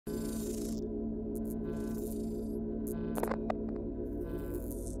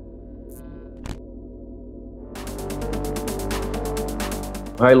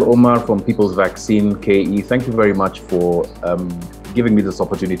Suhayl Omar from People's Vaccine KE. Thank you very much for giving me this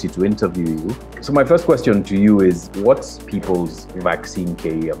opportunity to interview you. So my first question to you is, what's People's Vaccine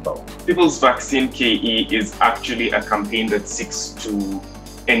KE about? People's Vaccine KE is actually a campaign that seeks to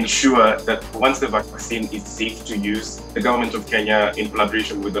ensure that once the vaccine is safe to use, the government of Kenya, in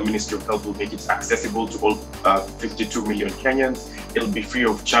collaboration with the Ministry of Health, will make it accessible to all 52 million Kenyans. It'll be free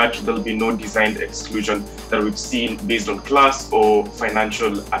of charge. There'll be no designed exclusion that we've seen based on class or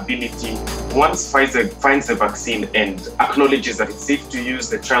financial ability. Once Pfizer finds the vaccine and acknowledges that it's safe to use,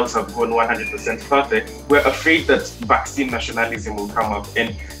 the trials have gone 100% perfect, we're afraid that vaccine nationalism will come up.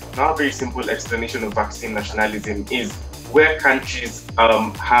 And now a very simple explanation of vaccine nationalism is where countries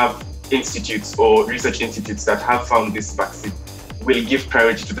have institutes or research institutes that have found this vaccine will give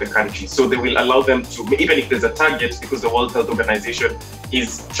priority to the country. So they will allow them to, even if there's a target, because the World Health Organization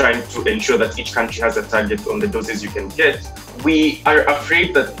is trying to ensure that each country has a target on the doses you can get. We are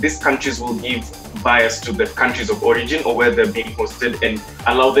afraid that these countries will give bias to the countries of origin or where they're being hosted and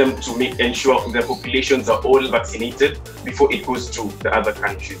allow them to ensure their populations are all vaccinated before it goes to the other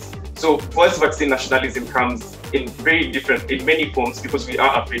countries. So for us, vaccine nationalism comes in many forms, because we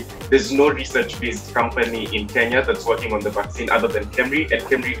are afraid there's no research-based company in Kenya that's working on the vaccine other than KEMRI, and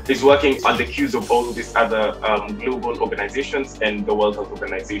KEMRI is working on the cues of all these other global organizations and the World Health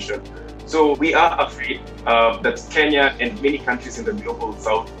Organization. So we are afraid that Kenya and many countries in the global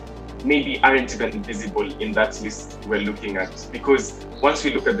south maybe aren't even visible in that list we're looking at, because once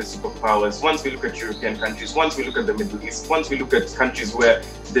we look at the superpowers, once we look at European countries, once we look at the Middle East, once we look at countries where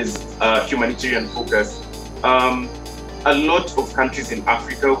there's humanitarian focus, a lot of countries in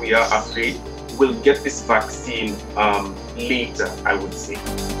Africa, we are afraid, will get this vaccine later, I would say.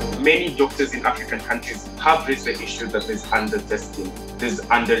 Many doctors in African countries have raised the issue that there's under-testing, there's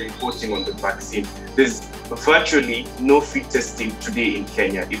under-reporting on the vaccine. There's virtually no free testing today in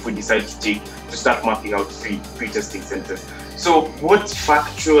Kenya if we decide to start mapping out free testing centers. So what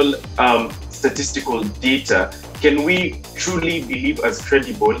factual statistical data can we truly believe as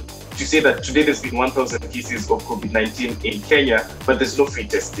credible to say that today there's been 1,000 cases of COVID-19 in Kenya, but there's no free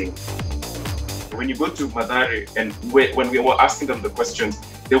testing? When you go to Mathare, and when we were asking them the questions,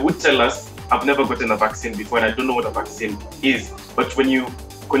 they would tell us, I've never gotten a vaccine before and I don't know what a vaccine is. But when you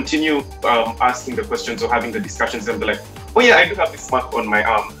continue asking the questions or having the discussions, they'll be like, oh yeah, I do have this mark on my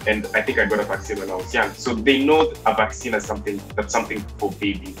arm and I think I got a vaccine when I was young. So they know a vaccine as something for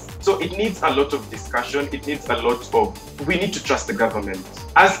babies. So it needs a lot of discussion. It needs a lot of, we need to trust the government.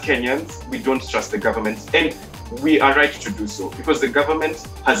 As Kenyans, we don't trust the government, and we are right to do so, because the government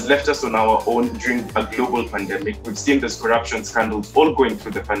has left us on our own during a global pandemic. We've seen these corruption scandals all going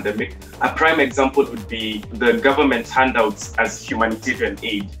through the pandemic. A prime example would be the government handouts as humanitarian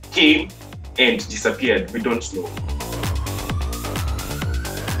aid came and disappeared. We don't know.